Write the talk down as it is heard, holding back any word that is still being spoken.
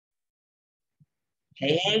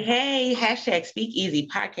Hey, hey, hey, hashtag Speak Easy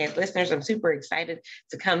podcast listeners. I'm super excited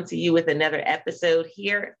to come to you with another episode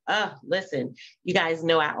here. Listen, you guys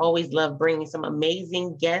know I always love bringing some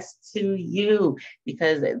amazing guests to you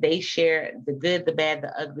because they share the good, the bad,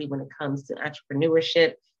 the ugly when it comes to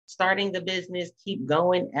entrepreneurship, starting the business, keep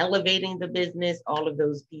going, elevating the business, all of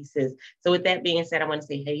those pieces. So with that being said, I want to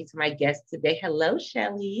say hey to my guest today. Hello,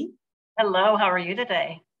 Shelly. Hello, how are you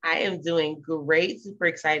today? I am doing great. Super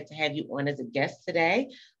excited to have you on as a guest today.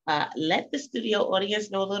 Let the studio audience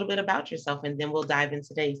know a little bit about yourself, and then we'll dive into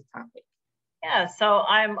today's topic. Yeah, so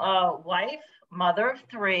I'm a wife, mother of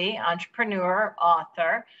three, entrepreneur,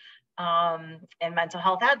 author, and mental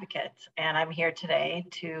health advocate. And I'm here today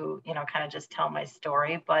to, kind of just tell my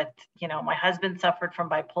story. But, my husband suffered from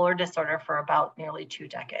bipolar disorder for about nearly 2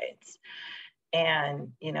 decades.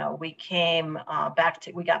 And, we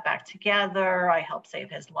got back together. I helped save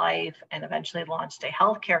his life and eventually launched a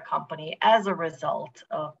healthcare company as a result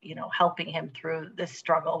of, helping him through this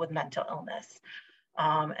struggle with mental illness.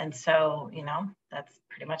 And so, that's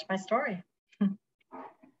pretty much my story.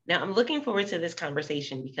 Now, I'm looking forward to this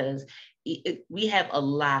conversation because we have a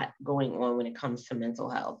lot going on when it comes to mental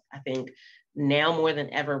health. I think now more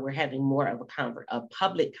than ever, we're having more of a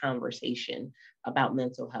public conversation about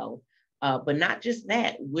mental health. But not just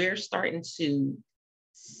that, we're starting to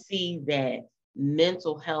see that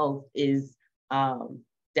mental health is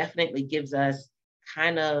definitely gives us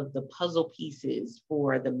kind of the puzzle pieces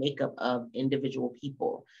for the makeup of individual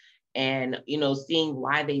people. And, seeing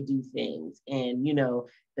why they do things and,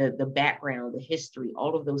 the background, the history,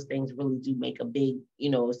 all of those things really do make a big,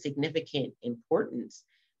 significant importance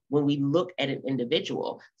when we look at an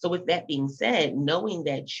individual. So with that being said, knowing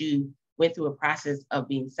that you went through a process of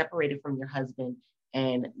being separated from your husband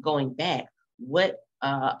and going back, what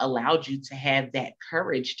allowed you to have that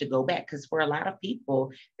courage to go back? Because for a lot of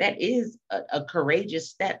people, that is a courageous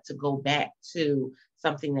step to go back to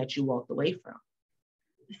something that you walked away from.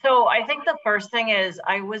 So I think the first thing is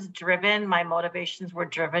my motivations were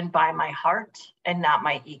driven by my heart and not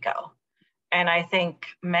my ego. And I think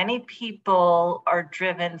many people are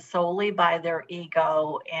driven solely by their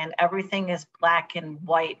ego, and everything is black and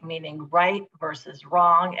white, meaning right versus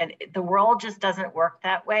wrong. And the world just doesn't work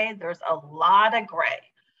that way. There's a lot of gray.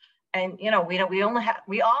 And,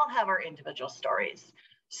 we all have our individual stories.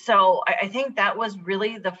 So I think that was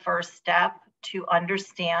really the first step to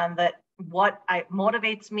understand that what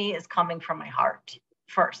motivates me is coming from my heart.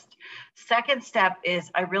 First. Second step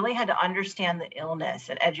is I really had to understand the illness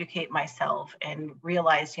and educate myself and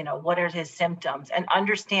realize, what are his symptoms and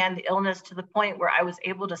understand the illness to the point where I was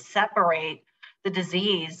able to separate the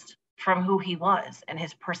disease from who he was and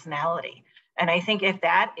his personality. And I think if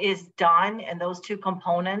that is done and those two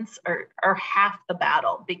components are half the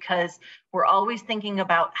battle, because we're always thinking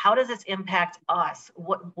about how does this impact us?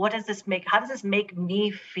 What does this make? How does this make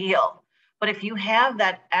me feel? But if you have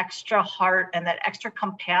that extra heart and that extra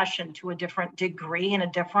compassion to a different degree and a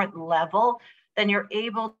different level, then you're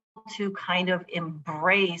able to kind of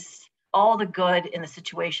embrace all the good in the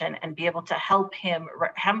situation and be able to help him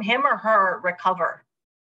or her recover.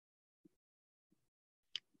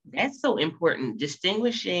 That's so important.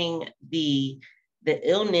 Distinguishing the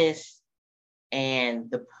illness and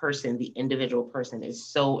the person, the individual person, is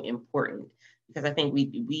so important because I think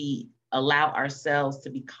we allow ourselves to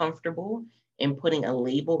be comfortable in putting a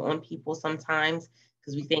label on people sometimes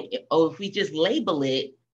because we think, if we just label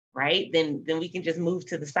it, right, then we can just move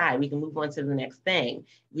to the side. We can move on to the next thing.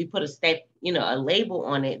 If we put a label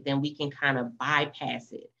on it, then we can kind of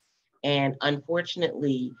bypass it. And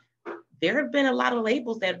unfortunately, there have been a lot of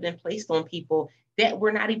labels that have been placed on people that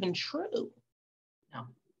were not even true. No.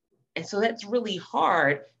 And so that's really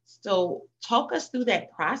hard. So talk us through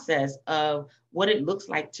that process of what it looks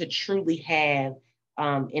like to truly have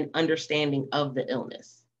an understanding of the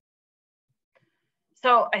illness.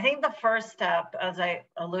 So I think the first step, as I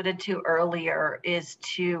alluded to earlier, is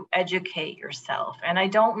to educate yourself. And I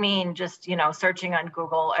don't mean just, searching on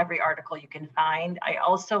Google every article you can find. I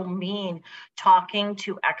also mean talking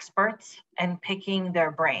to experts and picking their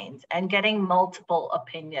brains and getting multiple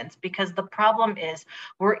opinions, because the problem is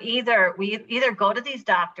we either go to these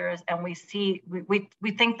doctors and we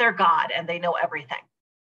think they're God and they know everything.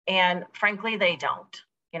 And frankly, they don't.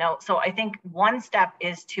 So I think one step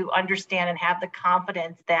is to understand and have the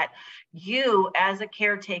confidence that you as a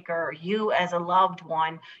caretaker, you as a loved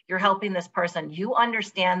one, you're helping this person. You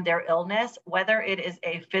understand their illness, whether it is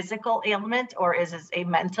a physical ailment or is a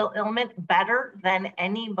mental ailment, better than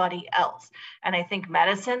anybody else. And I think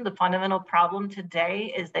medicine, the fundamental problem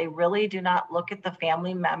today is they really do not look at the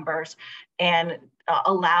family members and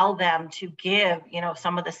allow them to give,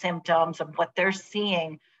 some of the symptoms of what they're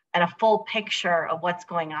seeing and a full picture of what's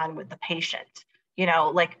going on with the patient.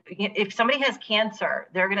 Like if somebody has cancer,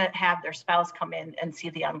 they're going to have their spouse come in and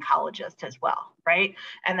see the oncologist as well, right?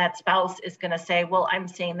 And that spouse is going to say, well, I'm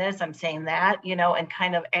saying this, I'm saying that, and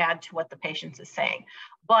kind of add to what the patient is saying.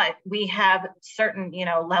 But we have certain,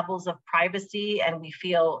 levels of privacy, and we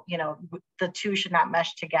feel, the two should not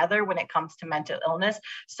mesh together when it comes to mental illness.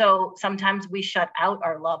 So sometimes we shut out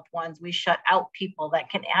our loved ones. We shut out people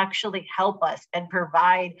that can actually help us and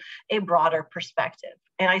provide a broader perspective.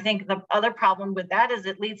 And I think the other problem with that is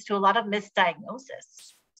it leads to a lot of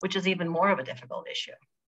misdiagnosis, which is even more of a difficult issue.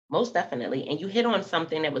 Most definitely. And you hit on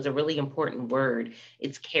something that was a really important word.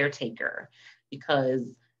 It's caretaker,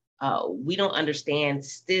 because we don't understand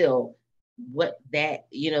still what that,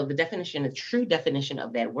 the definition, the true definition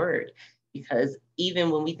of that word. Because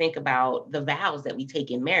even when we think about the vows that we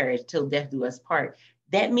take in marriage, till death do us part,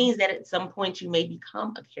 that means that at some point you may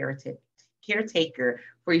become a caretaker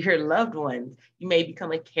for your loved ones. You may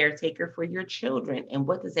become a caretaker for your children. And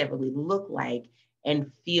what does that really look like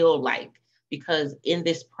and feel like? Because in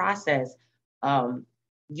this process,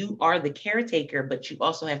 you are the caretaker, but you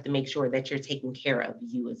also have to make sure that you're taking care of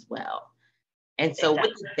you as well. And so what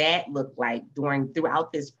does that look like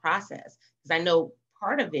throughout this process? Because I know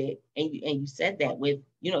part of it, and you said that with,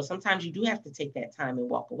 sometimes you do have to take that time and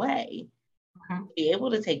walk away, be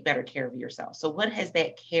able to take better care of yourself. So what has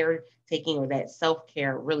that caretaking or that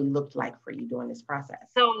self-care really looked like for you during this process?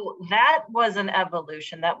 So that was an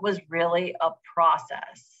evolution. That was really a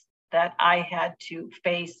process that I had to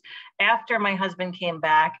face after my husband came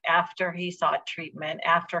back, after he sought treatment,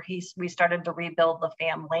 after we started to rebuild the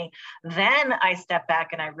family. Then I stepped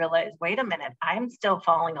back and I realized, wait a minute, I'm still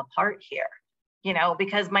falling apart here.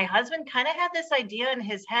 Because my husband kind of had this idea in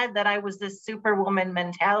his head that I was this superwoman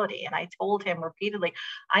mentality. And I told him repeatedly,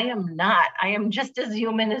 I am not. I am just as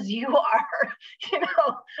human as you are.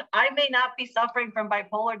 I may not be suffering from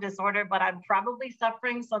bipolar disorder, but I'm probably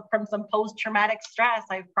suffering from some post-traumatic stress.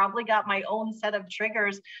 I've probably got my own set of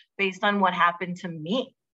triggers based on what happened to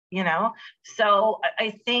me. So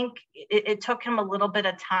I think it took him a little bit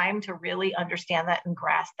of time to really understand that and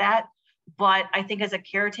grasp that. But I think as a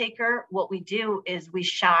caretaker, what we do is we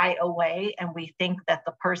shy away and we think that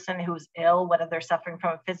the person who's ill, whether they're suffering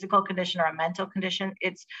from a physical condition or a mental condition,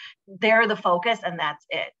 they're the focus and that's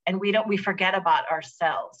it. And we forget about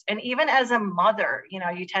ourselves. And even as a mother,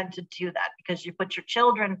 you tend to do that because you put your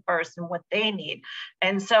children first and what they need.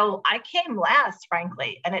 And so I came last,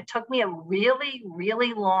 frankly, and it took me a really,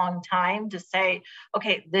 really long time to say,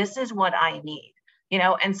 okay, this is what I need.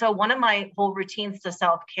 And so one of my whole routines to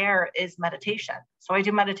self-care is meditation. So I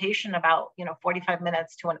do meditation about, 45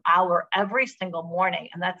 minutes to an hour every single morning.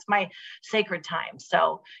 And that's my sacred time.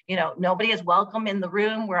 So, nobody is welcome in the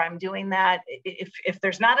room where I'm doing that. If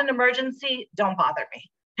there's not an emergency, don't bother me.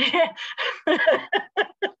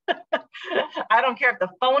 I don't care if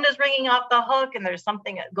the phone is ringing off the hook and there's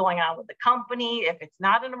something going on with the company. If it's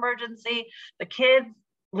not an emergency, the kids,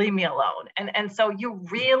 leave me alone. And so you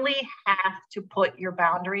really have to put your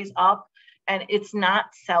boundaries up, and it's not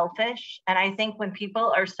selfish. And I think when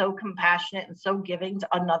people are so compassionate and so giving to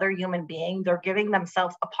another human being, they're giving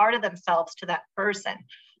themselves, a part of themselves to that person,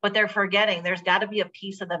 but they're forgetting there's got to be a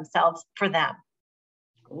piece of themselves for them.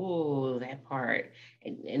 Oh, that part.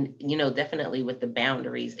 And definitely with the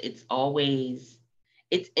boundaries, it's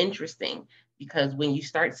interesting because when you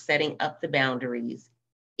start setting up the boundaries,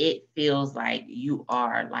 it feels like you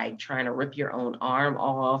are like trying to rip your own arm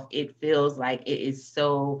off. It feels like it is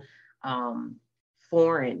so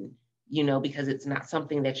foreign, because it's not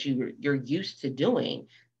something that you're used to doing.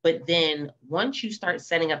 But then once you start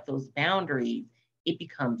setting up those boundaries, it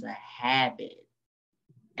becomes a habit.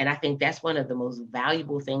 And I think that's one of the most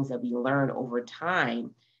valuable things that we learn over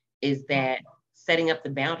time is that setting up the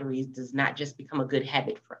boundaries does not just become a good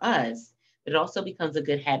habit for us, but it also becomes a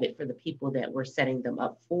good habit for the people that we're setting them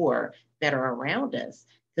up for that are around us,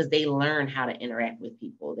 because they learn how to interact with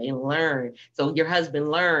people. They learn. So your husband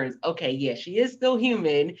learns, okay, yeah, she is still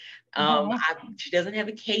human. She doesn't have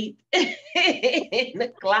a cape in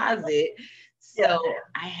the closet. So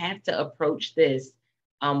I have to approach this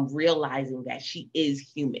realizing that she is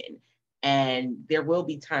human. And there will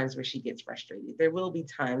be times where she gets frustrated. There will be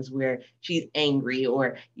times where she's angry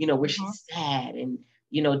or, where she's sad and,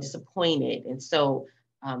 disappointed. And so,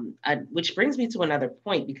 which brings me to another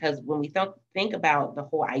point, because when we think about the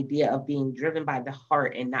whole idea of being driven by the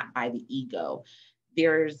heart and not by the ego,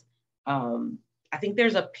 I think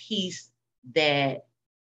there's a piece that,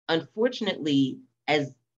 unfortunately, I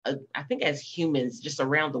think as humans just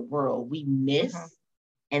around the world, we miss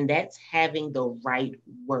And that's having the right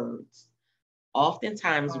words.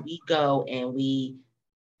 Oftentimes we go and we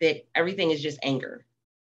think everything is just anger,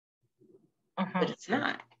 but it's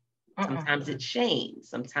not. Sometimes it's shame,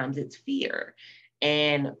 sometimes it's fear.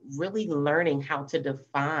 And really learning how to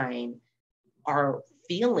define our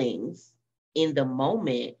feelings in the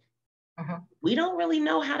moment, we don't really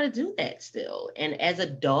know how to do that still. And as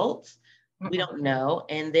adults, we don't know.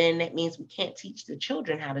 And then that means we can't teach the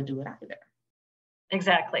children how to do it either.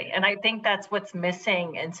 Exactly. And I think that's what's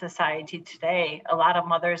missing in society today. A lot of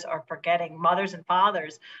mothers are forgetting, mothers and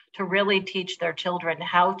fathers, to really teach their children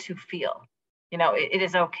how to feel. You know, it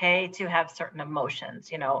is okay to have certain emotions,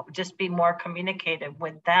 you know, just be more communicative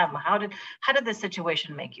with them. How did the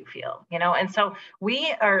situation make you feel? You know, and so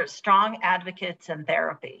we are strong advocates in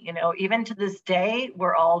therapy. You know, even to this day,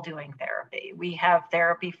 we're all doing therapy. We have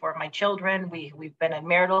therapy for my children. We've been in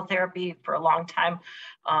marital therapy for a long time.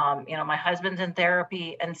 You know, my husband's in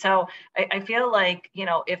therapy. And so I feel like, you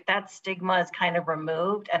know, if that stigma is kind of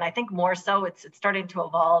removed, and I think more so it's starting to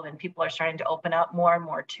evolve and people are starting to open up more and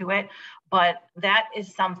more to it. But that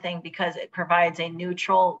is something because it provides a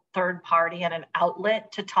neutral third party and an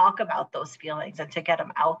outlet to talk about those feelings and to get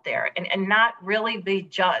them out there and not really be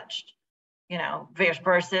judged, you know,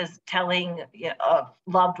 versus telling a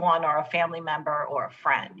loved one or a family member or a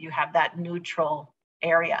friend. You have that neutral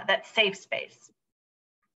area, that safe space.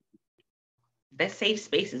 That safe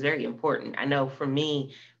space is very important. I know for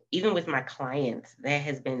me, even with my clients, that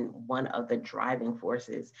has been one of the driving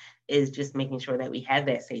forces, is just making sure that we have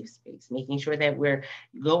that safe space, making sure that we're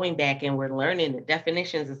going back and we're learning the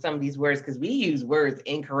definitions of some of these words, because we use words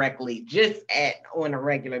incorrectly on a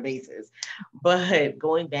regular basis. But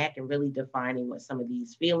going back and really defining what some of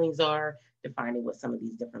these feelings are, defining what some of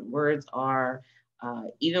these different words are,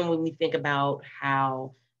 even when we think about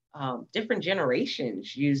how different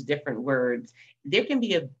generations use different words, there can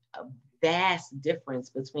be a vast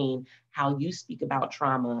difference between how you speak about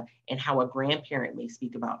trauma and how a grandparent may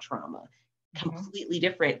speak about trauma. Completely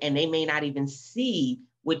different. And they may not even see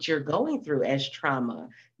what you're going through as trauma.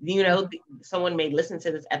 You know, someone may listen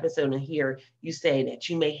to this episode and hear you say that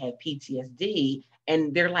you may have PTSD,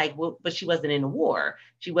 and they're like, well, but she wasn't in a war.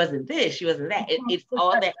 She wasn't this, she wasn't that. It's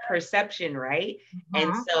all that perception, right?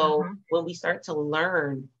 And so when we start to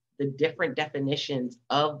learn the different definitions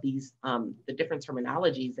of these, the different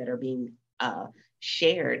terminologies that are being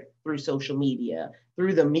shared through social media,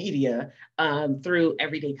 through the media, through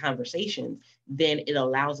everyday conversations, then it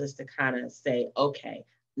allows us to kind of say, okay,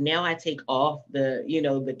 now I take off the, you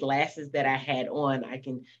know, the glasses that I had on. I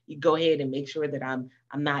can go ahead and make sure that I'm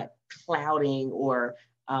not clouding or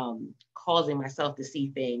causing myself to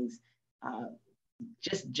see things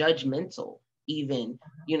just judgmental, even,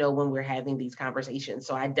 you know, when we're having these conversations.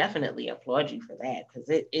 So I definitely applaud you for that, because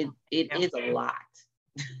it is a lot.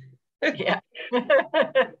 Yeah.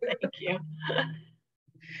 Thank you.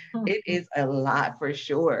 It is a lot for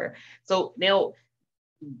sure. So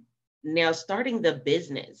now starting the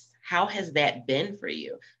business, how has that been for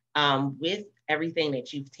you? With everything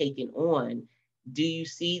that you've taken on, do you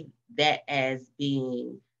see that as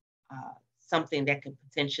being something that could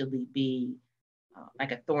potentially be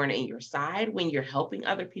like a thorn in your side when you're helping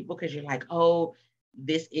other people, because you're like, oh,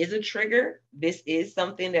 this is a trigger. This is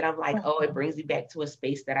something that I'm like, oh, it brings me back to a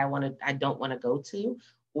space that I don't want to go to?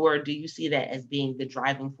 Or do you see that as being the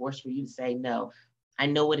driving force for you to say, no, I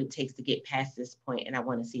know what it takes to get past this point and I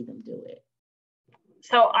want to see them do it?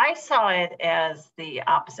 So I saw it as the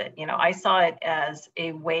opposite. You know, I saw it as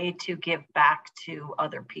a way to give back to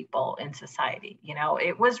other people in society. You know,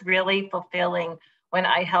 it was really fulfilling when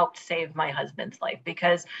I helped save my husband's life,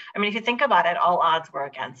 because I mean, if you think about it, all odds were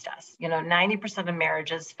against us. You know, 90% of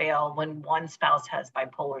marriages fail when one spouse has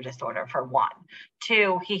bipolar disorder, for one.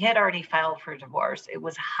 Two, he had already filed for divorce. It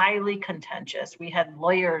was highly contentious. We had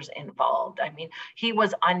lawyers involved. I mean, he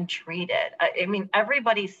was untreated. I mean,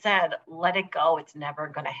 everybody said, let it go. It's never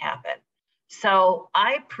going to happen. So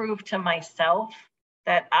I proved to myself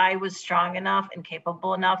that I was strong enough and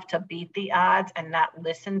capable enough to beat the odds and not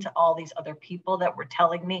listen to all these other people that were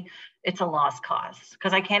telling me it's a lost cause.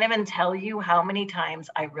 Because I can't even tell you how many times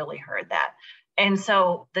I really heard that. And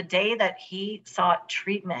so the day that he sought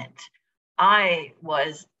treatment, I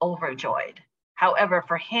was overjoyed. However,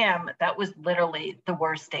 for him, that was literally the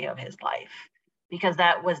worst day of his life, because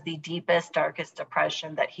that was the deepest, darkest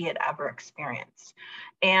depression that he had ever experienced.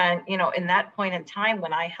 And, you know, in that point in time,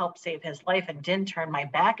 when I helped save his life and didn't turn my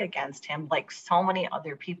back against him, like so many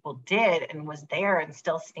other people did, and was there and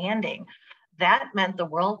still standing, that meant the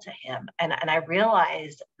world to him. And I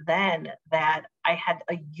realized then that I had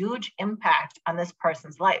a huge impact on this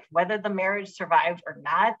person's life. Whether the marriage survived or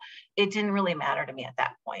not, it didn't really matter to me at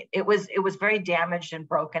that point. It was very damaged and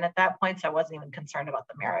broken at that point, so I wasn't even concerned about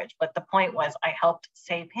the marriage. But the point was, I helped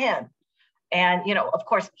save him. And, of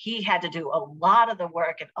course, he had to do a lot of the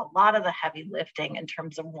work and a lot of the heavy lifting in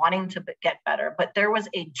terms of wanting to get better. But there was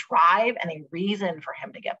a drive and a reason for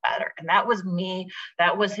him to get better. And that was me.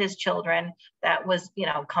 That was his children. That was,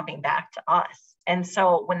 coming back to us. And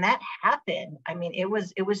so when that happened, I mean, it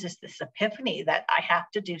was just this epiphany that I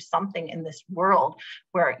have to do something in this world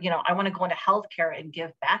where, I want to go into healthcare and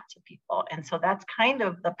give back to people. And so that's kind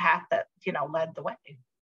of the path that, led the way.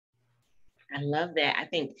 I love that. I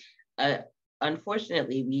think,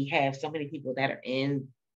 unfortunately, we have so many people that are in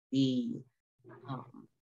the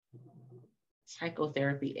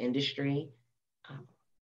psychotherapy industry,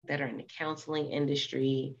 that are in the counseling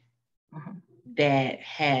industry, that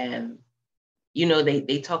have,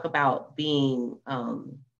 they talk about being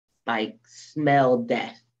like smell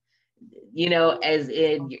death, as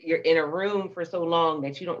in you're in a room for so long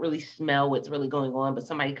that you don't really smell what's really going on, but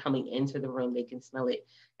somebody coming into the room, they can smell it.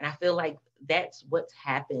 And I feel like that's what's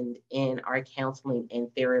happened in our counseling and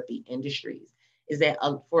therapy industries, is that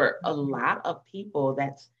for a lot of people,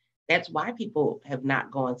 that's why people have not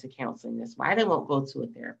gone to counseling. That's why they won't go to a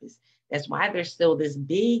therapist. That's why there's still this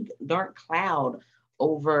big dark cloud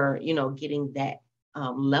over, getting that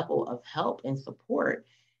level of help and support.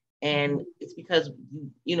 And it's because,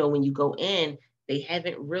 when you go in, they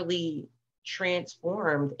haven't really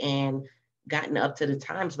transformed and gotten up to the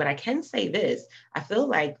times. But I can say this, I feel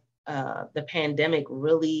like the pandemic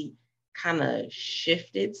really kind of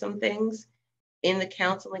shifted some things in the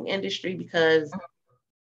counseling industry, because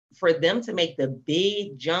for them to make the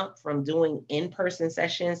big jump from doing in-person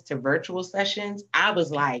sessions to virtual sessions, I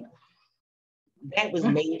was like, that was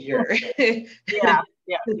major. Yeah,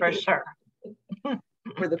 for sure.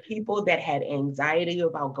 For the people that had anxiety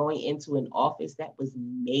about going into an office, that was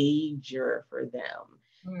major for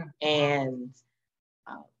them. And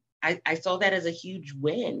I saw that as a huge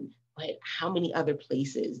win. But how many other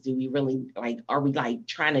places do we really are we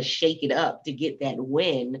trying to shake it up to get that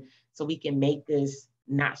win so we can make this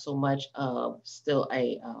not so much of still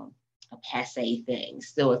a passe thing,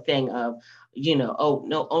 still a thing of, oh,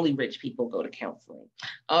 no, only rich people go to counseling.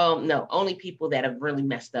 No, only people that have really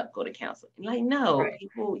messed up go to counseling. No, right.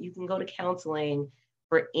 People, you can go to counseling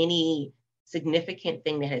for any significant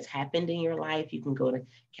thing that has happened in your life. You can go to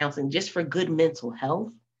counseling just for good mental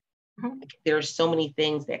health. There are so many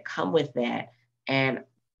things that come with that. And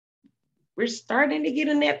we're starting to get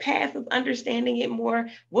in that path of understanding it more.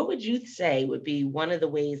 What would you say would be one of the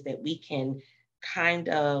ways that we can kind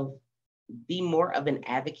of be more of an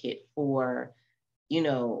advocate for,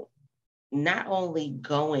 not only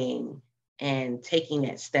going and taking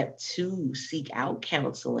that step to seek out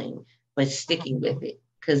counseling, but sticking with it?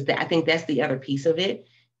 Because I think that's the other piece of it,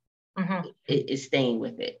 is staying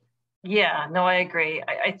with it. Yeah, no, I agree.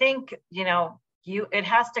 I think, it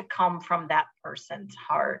has to come from that person's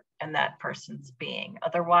heart and that person's being.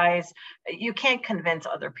 Otherwise, you can't convince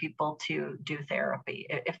other people to do therapy.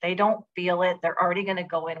 If they don't feel it, they're already going to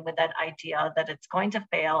go in with that idea that it's going to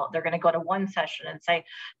fail. They're going to go to one session and say,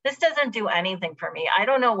 this doesn't do anything for me. I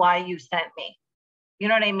don't know why you sent me. You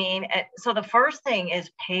know what I mean? And so the first thing is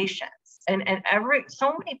patience. And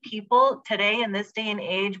so many people today in this day and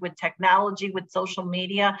age with technology, with social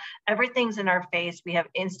media, everything's in our face. We have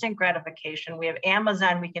instant gratification. We have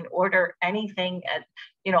Amazon. We can order anything at,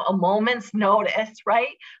 a moment's notice,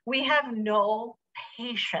 right? We have no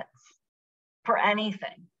patience for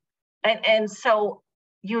anything. And so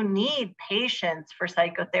you need patience for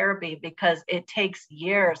psychotherapy, because it takes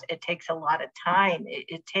years. It takes a lot of time.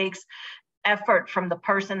 It takes effort from the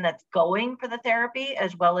person that's going for the therapy,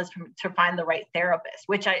 as well as to find the right therapist,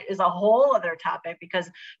 which is a whole other topic, because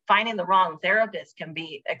finding the wrong therapist can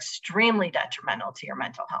be extremely detrimental to your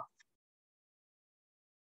mental health.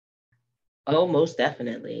 Oh, most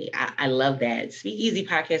definitely. I love that. Speak Easy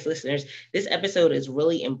podcast listeners, this episode is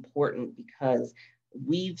really important because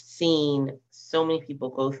we've seen so many people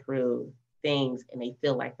go through things and they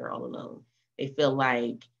feel like they're all alone. They feel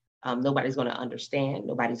like nobody's going to understand,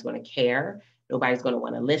 nobody's going to care, nobody's going to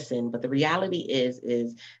want to listen. But the reality is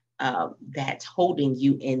that's holding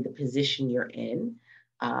you in the position you're in.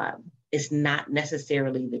 It's not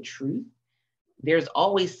necessarily the truth. There's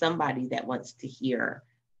always somebody that wants to hear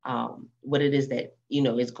what it is that,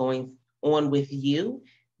 is going on with you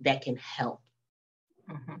that can help.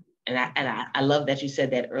 And I love that you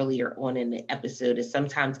said that earlier on in the episode, is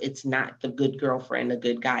sometimes it's not the good girlfriend, the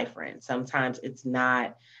good guy friend. Sometimes it's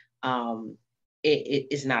not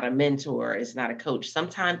it's not a mentor, it's not a coach.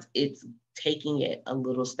 Sometimes it's taking it a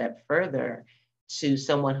little step further to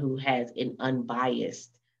someone who has an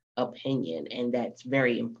unbiased opinion. And that's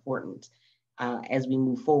very important as we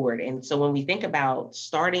move forward. And so when we think about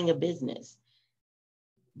starting a business,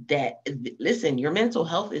 listen, your mental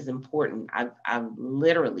health is important. I've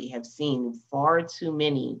literally have seen far too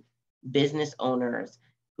many business owners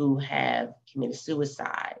who have committed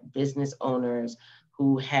suicide, business owners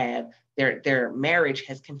who have their marriage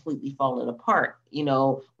has completely fallen apart. You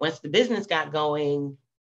know, once the business got going,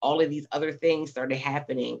 all of these other things started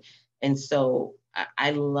happening. And so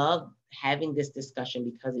I love having this discussion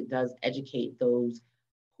because it does educate those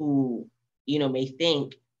who, you know, may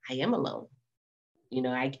think I am alone. You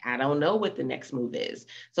know, I don't know what the next move is.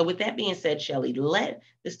 So with that being said, Shelly, let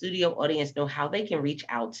the studio audience know how they can reach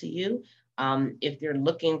out to you. If they're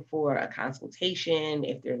looking for a consultation,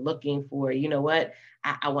 if they're looking for, you know what,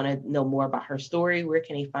 I want to know more about her story, where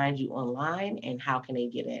can they find you online and how can they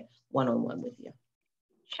get it one-on-one with you?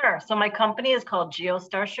 Sure. So my company is called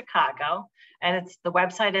GeoStar Chicago, and the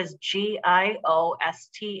website is GIOSTAR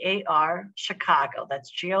Chicago.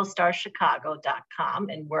 That's geostarchicago.com.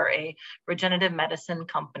 And we're a regenerative medicine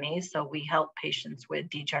company. So we help patients with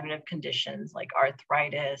degenerative conditions like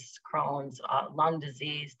arthritis, Crohn's, lung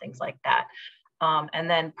disease, things like that. And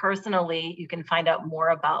then personally, you can find out more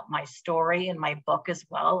about my story and my book as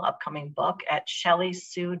well, upcoming book at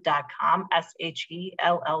ShellySood.com,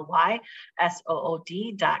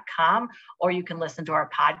 ShellySood.com, or you can listen to our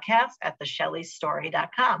podcast at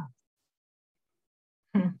theshelleystory.com.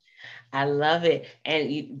 I love it.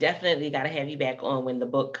 And you definitely got to have you back on when the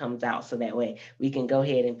book comes out. So that way we can go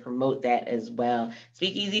ahead and promote that as well.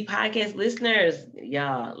 Speakeasy Podcast listeners,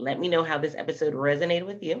 y'all, let me know how this episode resonated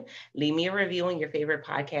with you. Leave me a review on your favorite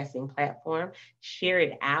podcasting platform. Share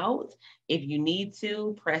it out. If you need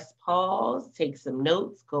to, press pause, take some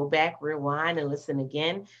notes, go back, rewind, and listen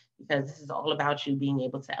again, because this is all about you being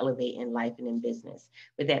able to elevate in life and in business.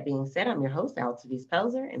 With that being said, I'm your host, Altavis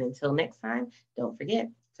Pelzer. And until next time, don't forget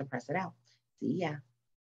to press it out. See ya.